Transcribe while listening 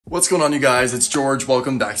What's going on, you guys? It's George.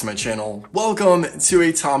 Welcome back to my channel. Welcome to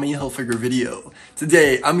a Tommy Hilfiger video.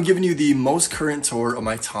 Today, I'm giving you the most current tour of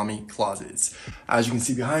my Tommy closets. As you can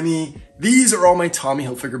see behind me, these are all my Tommy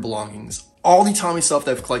Hilfiger belongings. All the Tommy stuff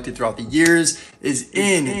that I've collected throughout the years is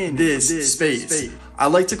in this space. I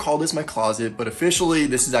like to call this my closet, but officially,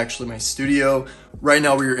 this is actually my studio. Right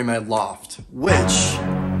now, we are in my loft, which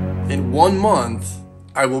in 1 month,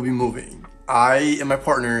 I will be moving. I and my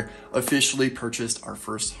partner officially purchased our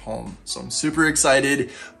first home. So I'm super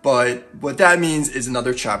excited, but what that means is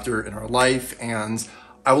another chapter in our life, and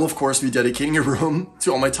I will of course be dedicating a room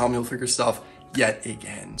to all my Tommy Hilfiger stuff yet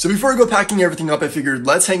again. So before I go packing everything up, I figured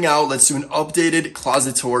let's hang out, let's do an updated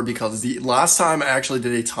closet tour, because the last time I actually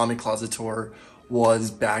did a Tommy closet tour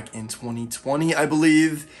was back in 2020, I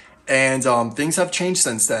believe. And things have changed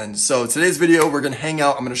since then. So today's video, we're gonna hang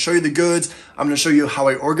out. I'm gonna show you the goods. I'm gonna show you how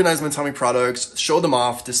I organize my Tommy products, show them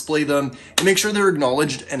off, display them, and make sure they're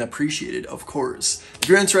acknowledged and appreciated, of course. If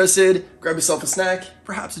you're interested, grab yourself a snack,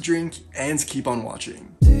 perhaps a drink, and keep on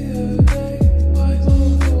watching.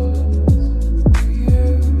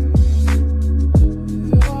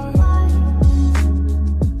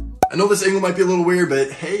 I know this angle might be a little weird,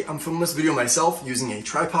 but hey, I'm filming this video myself using a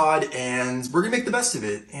tripod, and we're gonna make the best of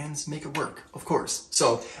it and make it work, of course.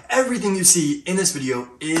 So everything you see in this video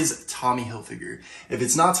is Tommy Hilfiger. If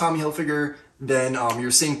it's not Tommy Hilfiger, then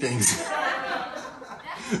you're seeing things.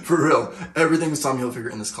 For real, everything is Tommy Hilfiger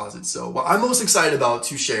in this closet. So what I'm most excited about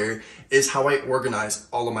to share is how I organize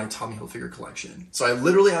all of my Tommy Hilfiger collection. So I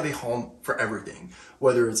literally have a home for everything,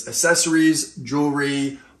 whether it's accessories,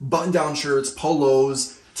 jewelry, button-down shirts,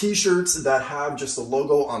 polos, t-shirts that have just the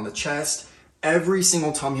logo on the chest. Every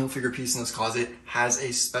single Tommy Hilfiger piece in this closet has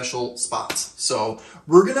a special spot. So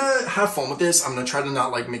we're gonna have fun with this. I'm gonna try to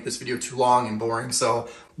not make this video too long and boring. So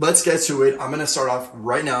let's get to it. I'm gonna start off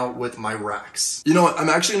right now with my racks. You know what? I'm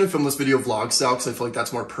actually gonna film this video vlog style because I feel like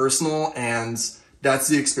that's more personal, and that's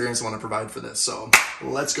the experience I wanna provide for this. So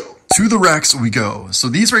let's go. To the racks we go. So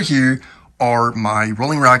these right here are my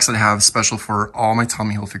rolling racks that I have special for all my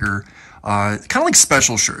Tommy Hilfiger kind of like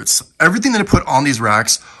special shirts. Everything that I put on these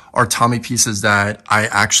racks are Tommy pieces that I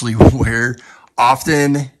actually wear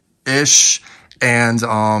often-ish. And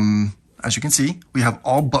as you can see, we have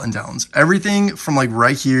all button downs. Everything from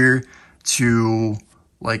right here to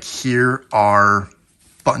here are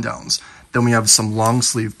button downs. Then we have some long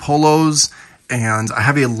sleeve polos, and I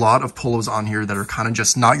have a lot of polos on here that are kind of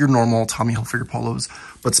just not your normal Tommy Hilfiger polos,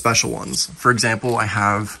 but special ones. For example, I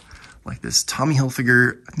have this Tommy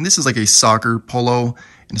Hilfiger, I think this is a soccer polo,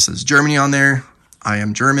 and it says Germany on there. I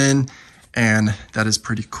am German, and that is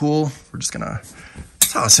pretty cool. We're just gonna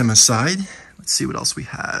toss him aside. Let's see what else we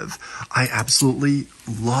have. I absolutely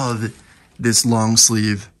love this long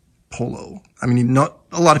sleeve polo. I mean, not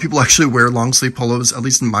a lot of people actually wear long sleeve polos, at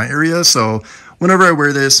least in my area. So whenever I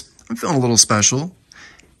wear this, I'm feeling a little special.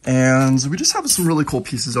 And we just have some really cool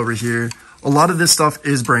pieces over here. A lot of this stuff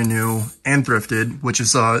is brand new and thrifted, which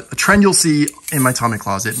is a trend you'll see in my Tommy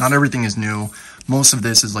closet. Not everything is new. Most of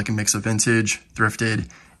this is a mix of vintage, thrifted,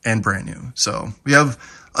 and brand new. So we have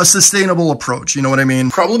a sustainable approach, you know what I mean?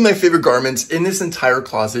 Probably my favorite garments in this entire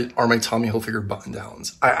closet are my Tommy Hilfiger button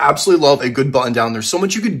downs. I absolutely love a good button down. There's so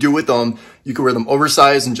much you could do with them. You could wear them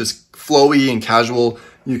oversized and just flowy and casual.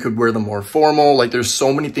 You could wear them more formal. There's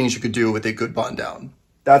so many things you could do with a good button down.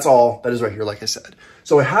 That's all that is right here, like I said.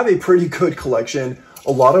 So I have a pretty good collection,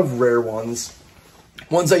 a lot of rare ones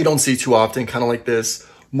that you don't see too often, kind of like this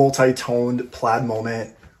multi-toned plaid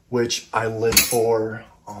moment, which I live for.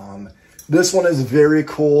 This one is very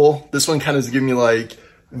cool. This one kind of is giving me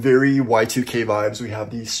very Y2K vibes. We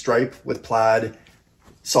have the stripe with plaid,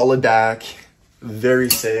 solid back,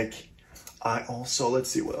 very sick. I also,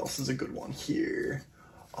 let's see what else is a good one here.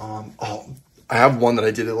 I have one that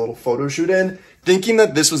I did a little photo shoot in, thinking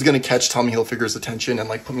that this was going to catch Tommy Hilfiger's attention and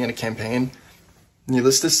put me in a campaign.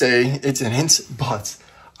 Needless to say, it didn't, but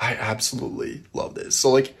I absolutely love this.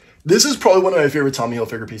 So this is probably one of my favorite Tommy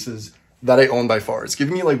Hilfiger pieces that I own by far. It's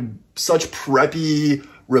giving me such preppy,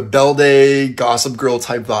 rebelde, gossip girl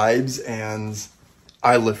type vibes, and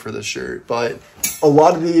I live for this shirt. But a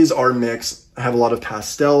lot of these are mixed. I have a lot of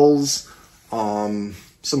pastels, some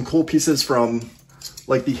cool pieces from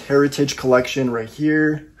the Heritage collection right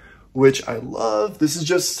here, which I love. This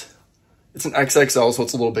is it's an XXL, so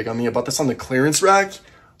it's a little big on me. I bought this on the clearance rack.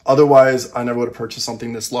 Otherwise, I never would have purchased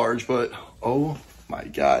something this large, but oh my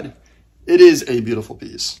God, it is a beautiful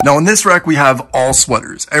piece. Now in this rack, we have all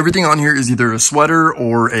sweaters. Everything on here is either a sweater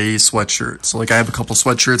or a sweatshirt. So I have a couple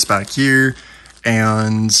sweatshirts back here,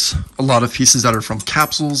 and a lot of pieces that are from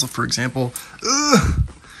capsules, for example.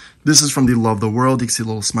 This is from the Love the World. You can see a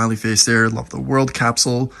little smiley face there. Love the World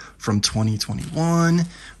capsule from 2021. I'm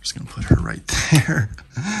just going to put her right there.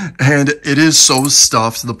 And it is so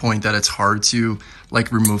stuffed to the point that it's hard to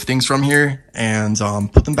like remove things from here and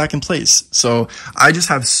put them back in place. So I just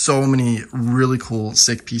have so many really cool,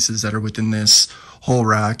 sick pieces that are within this whole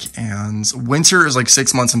rack. And winter is like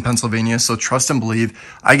 6 months in Pennsylvania. So trust and believe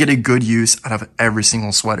I get a good use out of every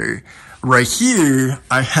single sweater. Right here,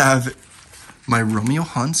 I have my Romeo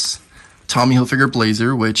Hunts Tommy Hilfiger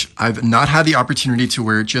blazer, which I've not had the opportunity to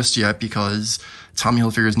wear just yet because Tommy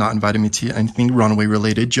Hilfiger has not invited me to anything runway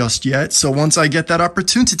related just yet. So once I get that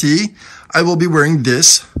opportunity, I will be wearing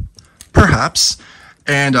this, perhaps.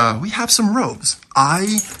 And we have some robes.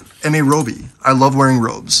 I am a robie. I love wearing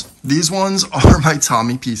robes. These ones are my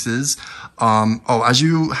Tommy pieces. As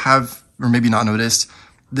you have, or maybe not noticed,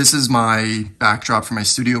 this is my backdrop for my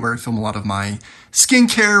studio where I film a lot of my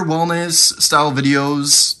skincare, wellness style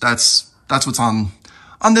videos. That's what's on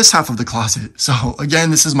this half of the closet. So again,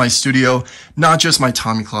 this is my studio, not just my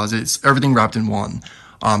Tommy closet. It's everything wrapped in one.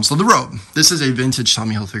 So the robe, this is a vintage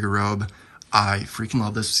Tommy Hilfiger robe. I freaking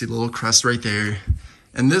love this. See the little crest right there.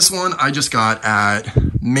 And this one I just got at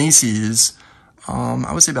Macy's,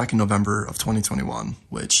 I would say back in November of 2021,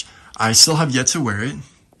 which I still have yet to wear it,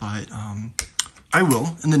 but I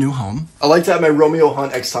will in the new home. I like to have my Romeo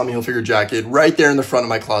Hunt x Tommy Hilfiger jacket right there in the front of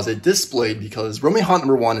my closet displayed because Romeo Hunt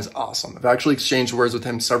 #1 is awesome. I've actually exchanged words with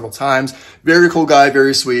him several times. Very cool guy,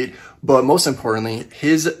 very sweet. But most importantly,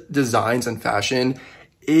 his designs and fashion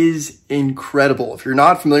is incredible. If you're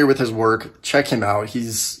not familiar with his work, check him out.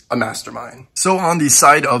 He's a mastermind. So on the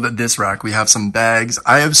side of this rack, we have some bags.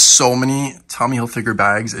 I have so many Tommy Hilfiger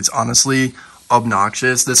bags. It's honestly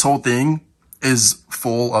obnoxious. This whole thing is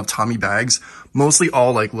full of Tommy bags, mostly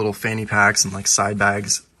all like little fanny packs and like side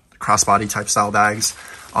bags, crossbody type style bags.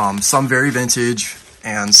 Some very vintage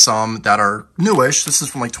and some that are newish. This is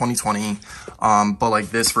from like 2020. But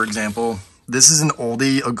like this, for example, this is an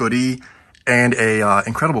oldie, a goodie, and a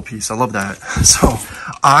incredible piece. I love that. So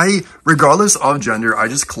regardless of gender, I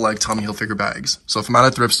just collect Tommy Hilfiger bags. So if I'm at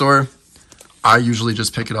a thrift store, I usually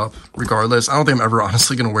just pick it up regardless. I don't think I'm ever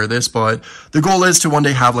honestly going to wear this, but the goal is to one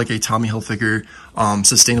day have like a Tommy Hilfiger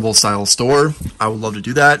sustainable style store. I would love to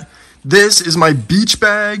do that. This is my beach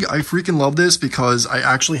bag. I freaking love this because I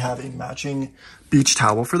actually have a matching beach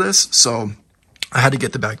towel for this. So I had to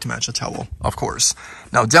get the bag to match the towel, of course.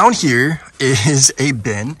 Now down here is a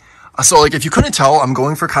bin. So like if you couldn't tell, I'm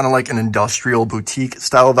going for kind of like an industrial boutique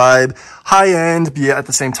style vibe, high end, but yet at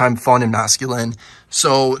the same time fun and masculine.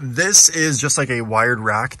 So this is just like a wired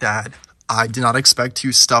rack that I did not expect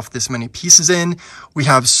to stuff this many pieces in. We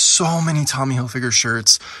have so many Tommy Hilfiger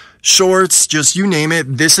shirts, shorts, just you name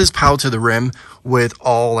it. This is piled to the rim with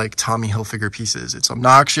all like Tommy Hilfiger pieces. It's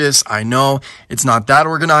obnoxious. I know it's not that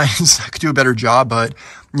organized. I could do a better job, but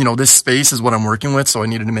you know, this space is what I'm working with. So I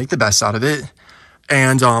needed to make the best out of it.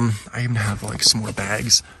 And I even have like some more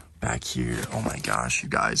bags back here. Oh my gosh, you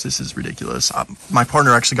guys, this is ridiculous. My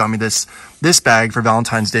partner actually got me this bag for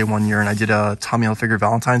Valentine's Day one year, and I did a Tommy Hilfiger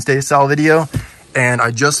Valentine's Day style video. And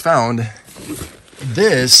I just found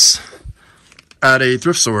this at a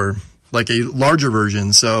thrift store, like a larger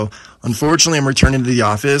version. So unfortunately, I'm returning to the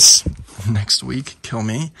office next week, kill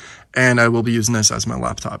me. And I will be using this as my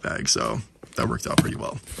laptop bag. So that worked out pretty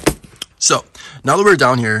well. So now that we're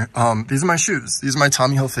down here, these are my shoes. These are my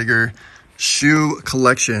Tommy Hilfiger shoe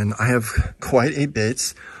collection. I have quite a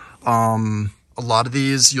bit. A lot of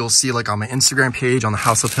these you'll see like on my Instagram page on the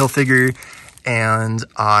House of Hilfiger, and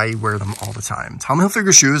I wear them all the time. Tommy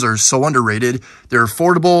Hilfiger shoes are so underrated. They're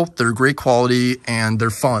affordable, they're great quality, and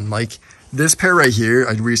they're fun. Like this pair right here,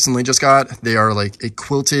 I recently just got. They are like a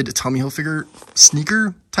quilted Tommy Hilfiger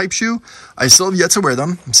sneaker type shoe. I still have yet to wear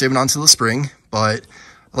them. I'm saving on till the spring, but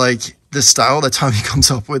like the style that Tommy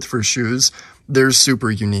comes up with for shoes, they're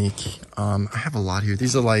super unique. I have a lot here.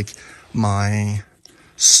 These are like my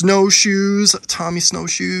snowshoes, Tommy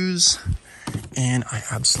snowshoes, and I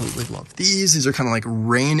absolutely love these. These are kind of like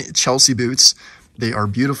rain Chelsea boots. They are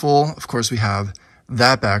beautiful. Of course, we have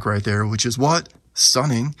that back right there, which is what?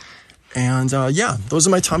 Stunning. And yeah, those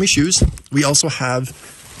are my Tommy shoes. We also have,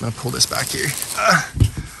 I'm gonna pull this back here.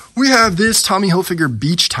 We have this Tommy Hilfiger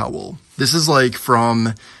beach towel. This is like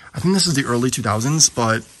from, I think this is the early 2000s,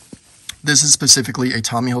 but this is specifically a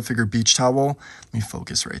Tommy Hilfiger beach towel. Let me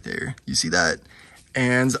focus right there. You see that?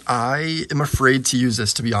 And I am afraid to use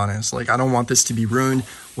this, to be honest. Like, I don't want this to be ruined.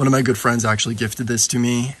 One of my good friends actually gifted this to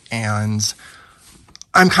me, and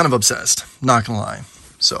I'm kind of obsessed, not gonna lie.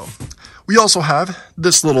 So we also have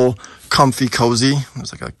this little comfy cozy.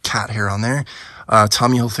 There's like a cat hair on there.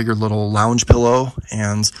 Tommy Hilfiger little lounge pillow,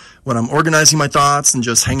 and when I'm organizing my thoughts and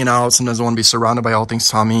just hanging out, sometimes I want to be surrounded by all things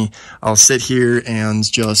Tommy. I'll sit here and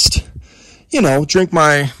just, you know, drink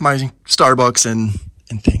my Starbucks and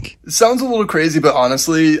think. It sounds a little crazy, but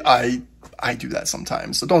honestly, I do that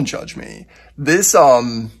sometimes, so don't judge me. This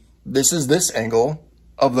is this angle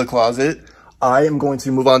of the closet. I am going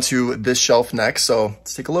to move on to this shelf next, so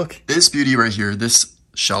let's take a look. This beauty right here, this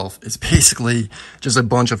shelf is basically just a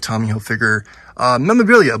bunch of Tommy Hilfiger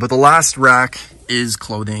memorabilia, but the last rack is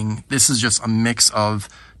clothing. This is just a mix of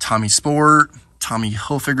Tommy Sport, Tommy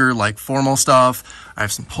Hilfiger, like formal stuff. I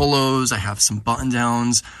have some polos, I have some button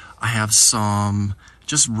downs, I have some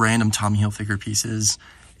just random Tommy Hilfiger pieces.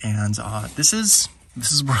 And this is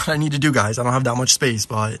what I need to do, guys. I don't have that much space,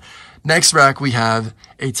 but next rack we have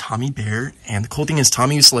a Tommy Bear. And the cool thing is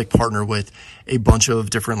Tommy used to like partner with a bunch of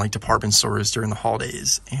different like department stores during the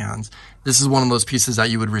holidays. And this is one of those pieces that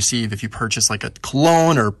you would receive if you purchase like a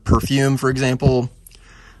cologne or perfume, for example.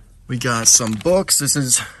 We got some books. This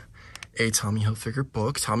is a Tommy Hilfiger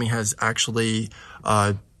book. Tommy has actually,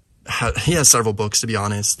 he has several books, to be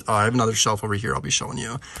honest. I have another shelf over here I'll be showing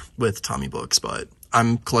you with Tommy books, but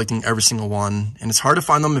I'm collecting every single one, and it's hard to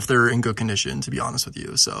find them if they're in good condition, to be honest with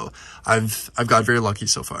you. So I've got very lucky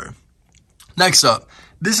so far. Next up,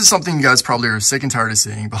 this is something you guys probably are sick and tired of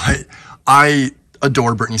seeing, but I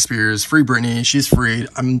adore Britney Spears. Free Britney, she's freed.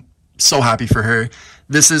 I'm so happy for her.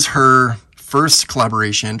 This is her first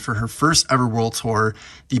collaboration for her first ever world tour,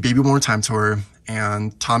 the Baby One More Time tour,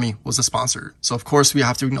 and Tommy was a sponsor. So of course we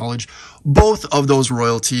have to acknowledge both of those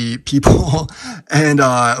royalty people. And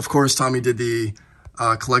of course Tommy did the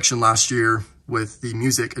collection last year with the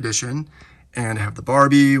music edition, and I have the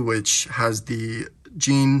Barbie, which has the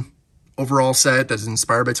jean overall set that is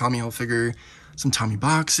inspired by Tommy Hilfiger, some Tommy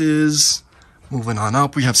boxes. Moving on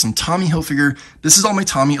up, we have some Tommy Hilfiger. This is all my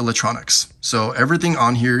Tommy electronics. So everything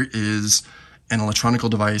on here is an electronical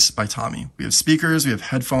device by Tommy. We have speakers, we have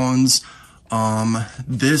headphones.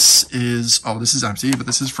 This is empty, but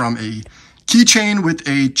this is from a keychain with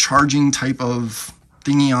a charging type of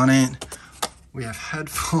thingy on it. We have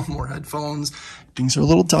more headphones. Things are a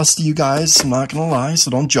little dusty, you guys. I'm not gonna lie, so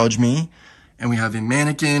don't judge me. And we have a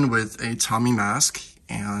mannequin with a Tommy mask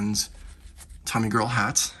and Tommy girl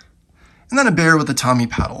hat. And then a bear with a Tommy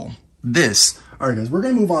paddle. All right, guys, we're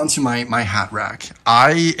gonna move on to my hat rack.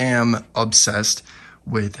 I am obsessed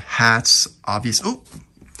with hats, Oh,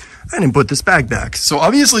 I didn't put this bag back. So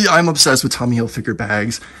obviously I'm obsessed with Tommy Hilfiger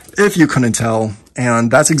bags, if you couldn't tell. And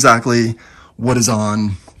that's exactly what is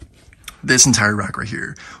on this entire rack right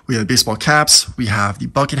here. We have baseball caps, we have the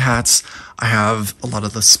bucket hats, I have a lot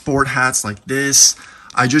of the sport hats like this.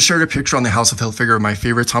 I just shared a picture on the House of Hilfiger of my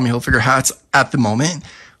favorite Tommy Hilfiger hats at the moment,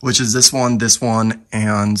 which is this one,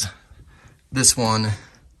 and this one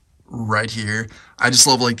right here. I just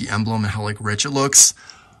love like the emblem and how like rich it looks.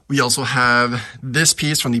 We also have this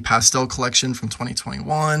piece from the pastel collection from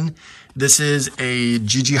 2021. This is a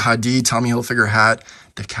𝗬𝗎 Tommy Hilfiger hat.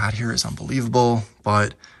 The cat here is unbelievable,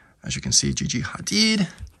 but as you can see, 𝗬𝗎.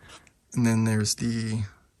 And then there's the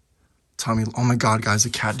Tommy. Oh my God, guys, the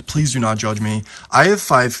cat. Please do not judge me. I have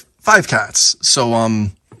five cats. So,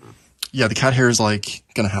 yeah, the cat hair is like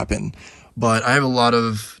gonna happen. But I have a lot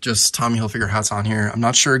of just Tommy Hilfiger hats on here. I'm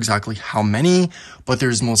not sure exactly how many, but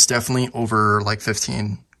there's most definitely over like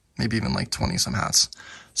 15, maybe even like 20 some hats.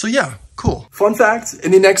 So yeah, cool. Fun fact,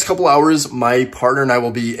 in the next couple hours, my partner and I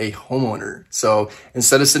will be a homeowner. So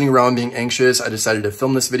instead of sitting around being anxious, I decided to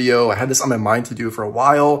film this video. I had this on my mind to do for a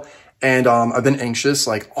while, and I've been anxious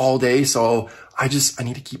like all day. So I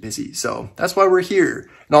need to keep busy. So that's why we're here.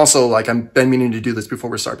 And also, like, I've been meaning to do this before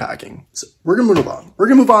we start packing. So we're gonna move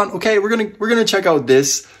on. Okay, we're gonna check out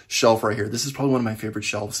this shelf right here. This is probably one of my favorite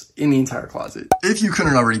shelves in the entire closet. If you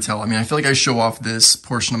couldn't already tell, I mean, I feel like I show off this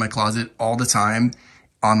portion of my closet all the time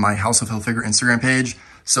on my House of Hilfiger Instagram page.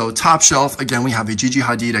 So top shelf, again, we have a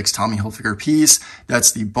𝗬𝗎 x Tommy Hilfiger piece.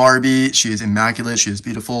 That's the Barbie. She is immaculate. She is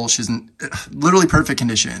beautiful. She's in literally perfect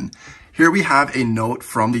condition. Here we have a note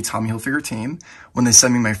from the Tommy Hilfiger team when they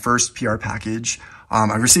sent me my first PR package.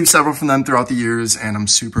 I've received several from them throughout the years, and I'm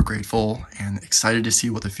super grateful and excited to see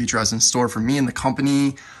what the future has in store for me and the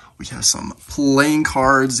company. We have some playing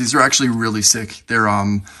cards. These are actually really sick. They're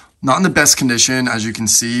not in the best condition, as you can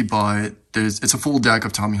see, but it's a full deck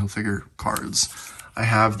of Tommy Hilfiger cards. I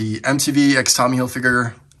have the MTV x Tommy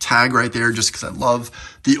Hilfiger tag right there just because I love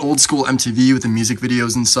the old school MTV with the music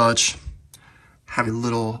videos and such. Have a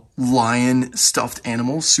little lion stuffed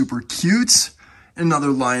animal, super cute. Another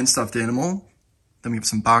lion stuffed animal. Then we have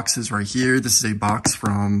some boxes right here. This is a box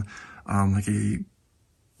from like a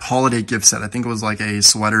holiday gift set. I think it was like a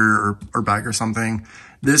sweater or bag or something.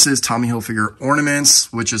 This is Tommy Hilfiger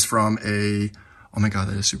ornaments, which is from a Oh my God,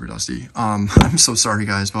 that is super dusty. I'm so sorry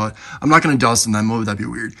guys, but I'm not gonna dust in that mode, that'd be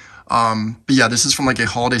weird. But yeah, this is from like a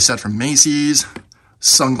holiday set from Macy's,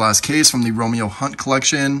 sunglass case from the Romeo Hunt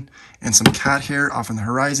collection, and some cat hair off on the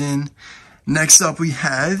horizon. Next up, we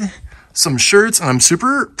have some shirts, and I'm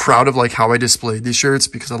super proud of like how I displayed these shirts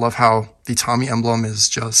because I love how the Tommy emblem is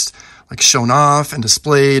just like shown off and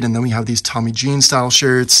displayed. And then we have these Tommy jean style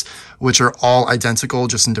shirts, which are all identical,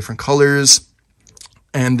 just in different colors.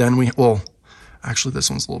 And then well, actually this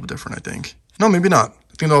one's a little bit different, I think. No, maybe not.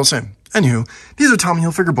 I think they're all the same. Anywho, these are Tommy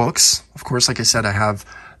Hilfiger books. Of course, like I said, I have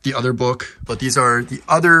the other book, but these are the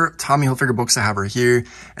other Tommy Hilfiger books I have right here.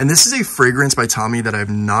 And this is a fragrance by Tommy that I've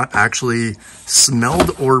not actually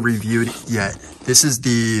smelled or reviewed yet. This is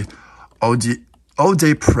the Eau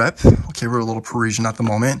de Prep. Okay, we're a little Parisian at the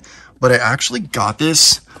moment, but I actually got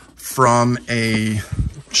this from a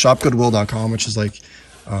shopgoodwill.com, which is like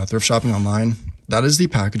thrift shopping online. That is the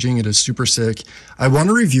packaging. It is super sick. I want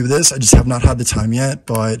to review this. I just have not had the time yet,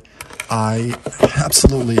 but I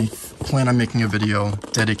absolutely plan on making a video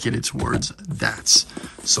dedicated towards that.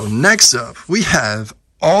 So next up, we have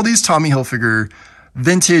all these Tommy Hilfiger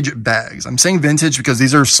vintage bags. I'm saying vintage because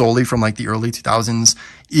these are solely from like the early 2000s,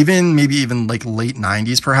 maybe even like late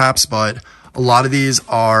 90s perhaps, but a lot of these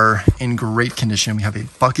are in great condition. We have a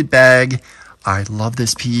bucket bag. I love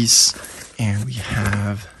this piece. And we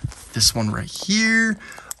have this one right here.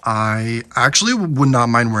 I actually would not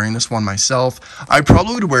mind wearing this one myself. I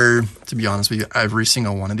probably would wear, to be honest with you, every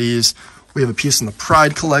single one of these. We have a piece in the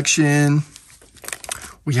Pride collection.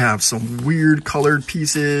 We have some weird colored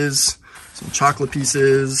pieces, some chocolate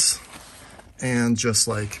pieces, and just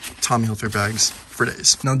like Tommy Hilfiger bags for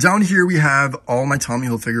days. Now down here we have all my Tommy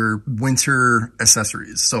Hilfiger winter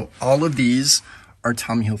accessories. So all of these are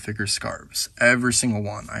Tommy Hilfiger scarves, every single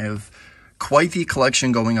one. I have quite the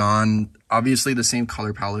collection going on. Obviously the same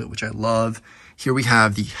color palette, which I love. Here we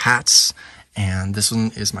have the hats, and this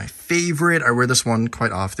one is my favorite. I wear this one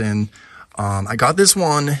quite often. I got this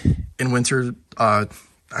one in winter,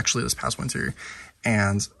 actually this past winter,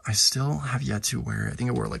 and I still have yet to wear it. I think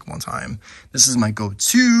I wore it like one time. This is my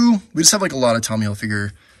go-to. We just have like a lot of Tommy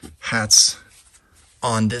Hilfiger hats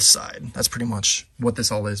on this side. That's pretty much what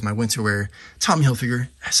this all is. My winter wear Tommy Hilfiger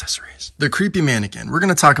accessories. The creepy mannequin. We're going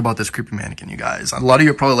to talk about this creepy mannequin, you guys. A lot of you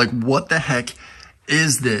are probably like, what the heck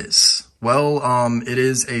is this? Well, it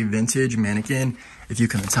is a vintage mannequin. If you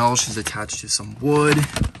can tell, she's attached to some wood,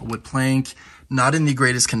 a wood plank. Not in the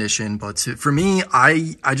greatest condition, but for me,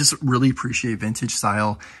 I just really appreciate vintage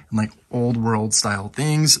style and like old world style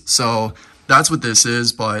things. So that's what this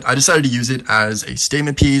is, but I decided to use it as a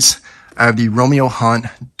statement piece. I have the Romeo Hunt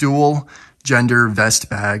dual gender vest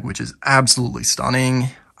bag, which is absolutely stunning.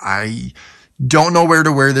 I don't know where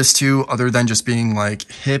to wear this to other than just being like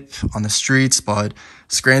hip on the streets, but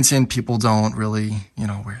Scranton people don't really,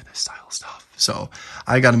 wear this style of stuff. So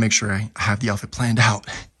I got to make sure I have the outfit planned out.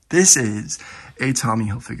 This is a Tommy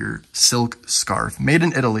Hilfiger silk scarf made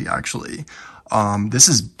in Italy, actually. This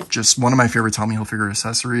is just one of my favorite Tommy Hilfiger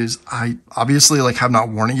accessories. I obviously have not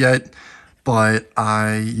worn it yet, but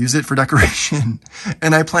I use it for decoration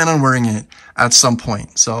and I plan on wearing it at some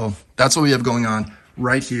point. So that's what we have going on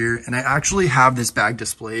right here. And I actually have this bag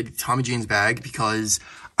displayed, Tommy Jeans bag, because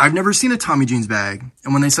I've never seen a Tommy Jeans bag.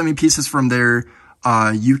 And when they sent me pieces from their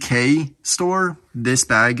UK store, this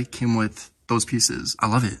bag came with those pieces. I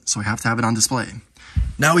love it. So I have to have it on display.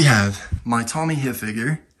 Now we have my Tommy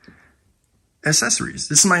Hilfiger accessories.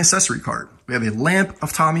 This is my accessory cart. We have a lamp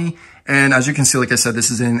of Tommy. And as you can see, like I said, this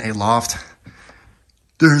is in a loft.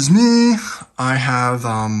 There's me. I have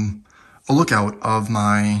a lookout of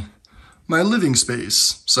my living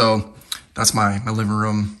space. So that's my living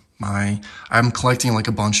room. I'm collecting like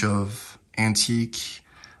a bunch of antique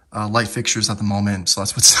light fixtures at the moment, so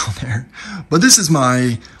that's what's down there. But this is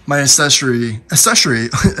my accessory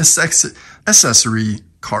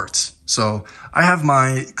cart. So I have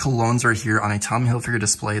my colognes right here on a Tommy Hilfiger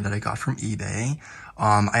display that I got from eBay.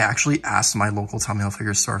 I actually asked my local Tommy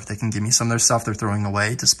Hilfiger store if they can give me some of their stuff they're throwing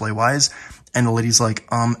away display-wise, and the lady's like,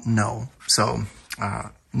 no. So,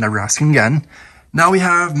 never asking again. Now we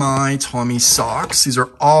have my Tommy socks. These are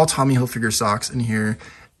all Tommy Hilfiger socks in here.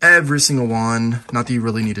 Every single one. Not that you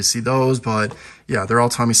really need to see those, but yeah, they're all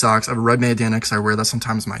Tommy socks. I have a red bandana because I wear that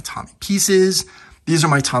sometimes in my Tommy pieces. These are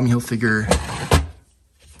my Tommy Hilfiger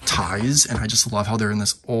ties, and I just love how they're in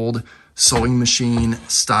this old sewing machine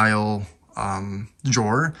style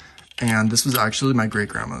drawer, and this was actually my great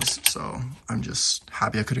grandma's, so I'm just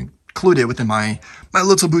happy I could include it within my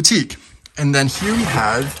little boutique. And then here we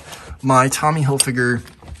have my Tommy Hilfiger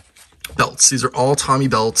belts. These are all Tommy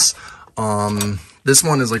belts. This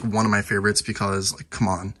one is like one of my favorites because, like, come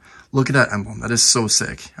on, Look at that emblem. That is so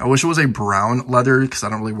sick. I wish it was a brown leather because I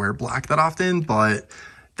don't really wear black that often, but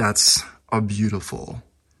that's a beautiful,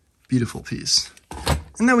 beautiful piece.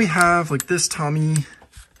 And then we have like this Tommy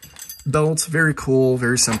belt. Very cool,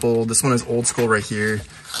 very simple. This one is old school right here.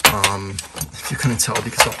 If you couldn't tell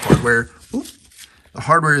because the hardware, the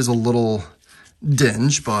hardware is a little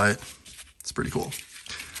dinge, but it's pretty cool.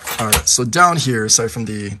 All right, so down here, aside from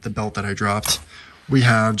the belt that I dropped, we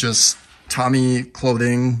have just Tommy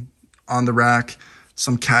clothing on the rack,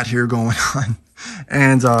 some cat hair going on.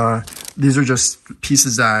 And these are just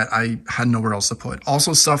pieces that I had nowhere else to put.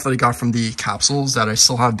 Also stuff that I got from the capsules that I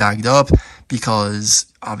still have bagged up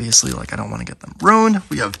because obviously like I don't want to get them ruined.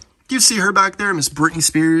 We have, you see her back there, Miss Britney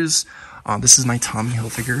Spears. This is my Tommy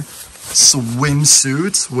Hilfiger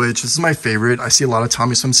swimsuit, which this is my favorite. I see a lot of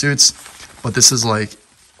Tommy swimsuits, but this is like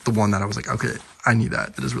the one that I was like, okay, I need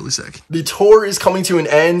that. That is really sick. The tour is coming to an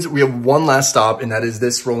end. We have one last stop, and that is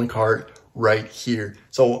this rolling cart right here.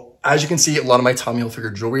 So as you can see, a lot of my Tommy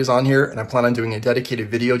Hilfiger jewelry is on here, and I plan on doing a dedicated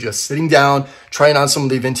video just sitting down, trying on some of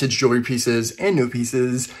the vintage jewelry pieces and new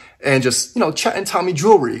pieces, and just, you know, chatting Tommy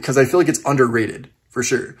jewelry because I feel like it's underrated for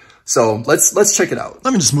sure. So let's check it out.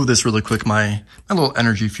 Let me just move this really quick. My little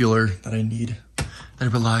energy feeler that I need, that I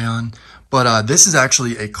rely on. But this is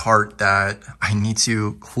actually a cart that I need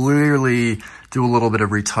to clearly do a little bit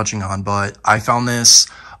of retouching on. But I found this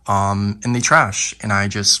in the trash and I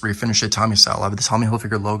just refinished it Tommy style. I have the Tommy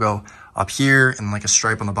Hilfiger logo up here and like a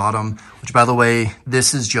stripe on the bottom, which by the way,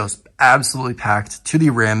 this is just absolutely packed to the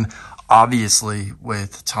rim, obviously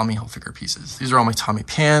with Tommy Hilfiger pieces. These are all my Tommy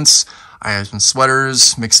pants. I have some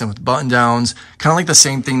sweaters mixed in with button downs, kind of like the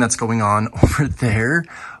same thing that's going on over there.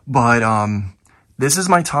 But this is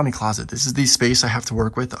my Tommy closet. This is the space I have to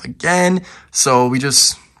work with again. So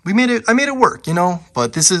I made it work, you know,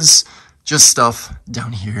 but this is just stuff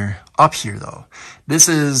down here. Up here though, this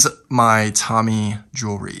is my Tommy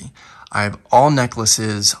jewelry. I have all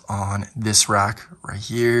necklaces on this rack right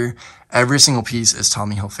here. Every single piece is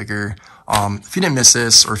Tommy Hilfiger. If you didn't miss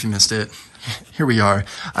this, or if you missed it, here we are.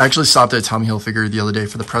 I actually stopped at Tommy Hilfiger the other day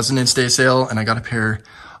for the President's Day sale, and I got a pair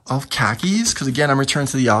of khakis, because again, I'm returning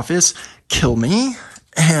to the office. Kill me.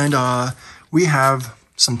 And we have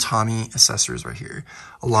some Tommy accessories right here.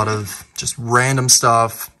 A lot of just random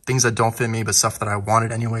stuff, things that don't fit me, but stuff that I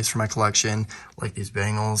wanted anyways for my collection, like these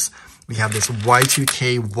bangles. We have this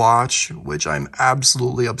Y2K watch, which I'm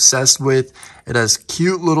absolutely obsessed with. It has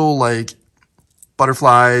cute little like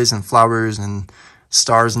butterflies and flowers and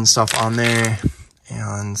stars and stuff on there.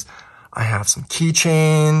 And I have some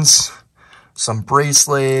keychains, some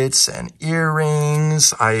bracelets and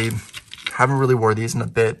earrings. I haven't really wore these in a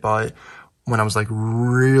bit, but when I was like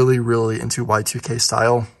really into Y2K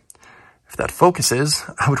style, if that focuses,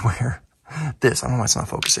 I would wear this. I don't know why it's not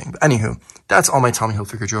focusing, but anywho, that's all my Tommy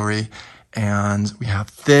Hilfiger jewelry. And we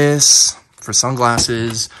have this for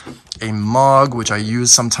sunglasses, a mug, which I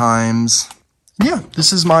use sometimes. Yeah,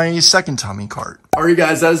 this is my second Tommy cart. All right,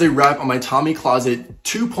 guys, that is a wrap on my Tommy Closet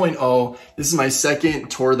 2.0. This is my second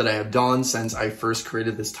tour that I have done since I first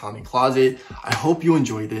created this Tommy Closet. I hope you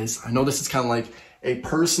enjoy this. I know this is kind of like a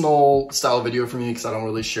personal style video for me because I don't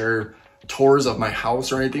really share tours of my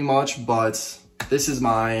house or anything much, but this is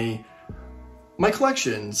my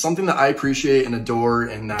collection, something that I appreciate and adore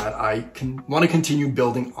and that I want to continue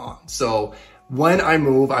building on. So when I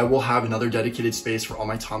move, I will have another dedicated space for all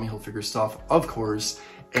my Tommy Hilfiger stuff, of course.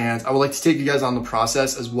 And I would like to take you guys on the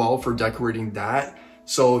process as well for decorating that.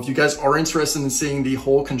 So if you guys are interested in seeing the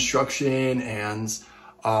whole construction and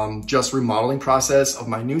just remodeling process of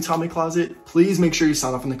my new Tommy closet, please make sure you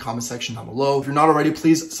sign up in the comment section down below. If you're not already,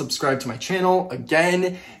 please subscribe to my channel.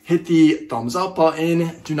 Again, hit the thumbs up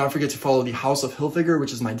button. Do not forget to follow the House of Hilfiger,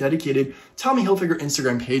 which is my dedicated Tommy Hilfiger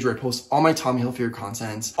Instagram page where I post all my Tommy Hilfiger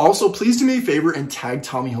content. Also, please do me a favor and tag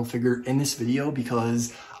Tommy Hilfiger in this video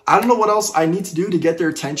because I don't know what else I need to do to get their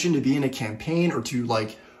attention to be in a campaign or to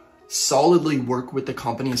like solidly work with the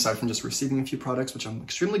company aside from just receiving a few products, which I'm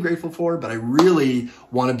extremely grateful for, but I really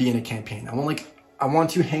want to be in a campaign. I want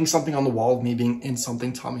to hang something on the wall of me being in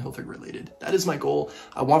something Tommy Hilfiger related. That is my goal.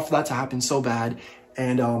 I want for that to happen so bad.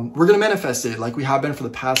 And we're going to manifest it like we have been for the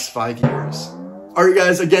past 5 years. All right,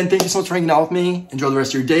 guys, again, thank you so much for hanging out with me. Enjoy the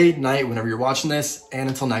rest of your day, night, whenever you're watching this. And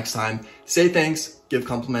until next time, say thanks, give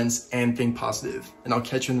compliments, and think positive. And I'll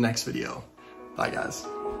catch you in the next video. Bye, guys.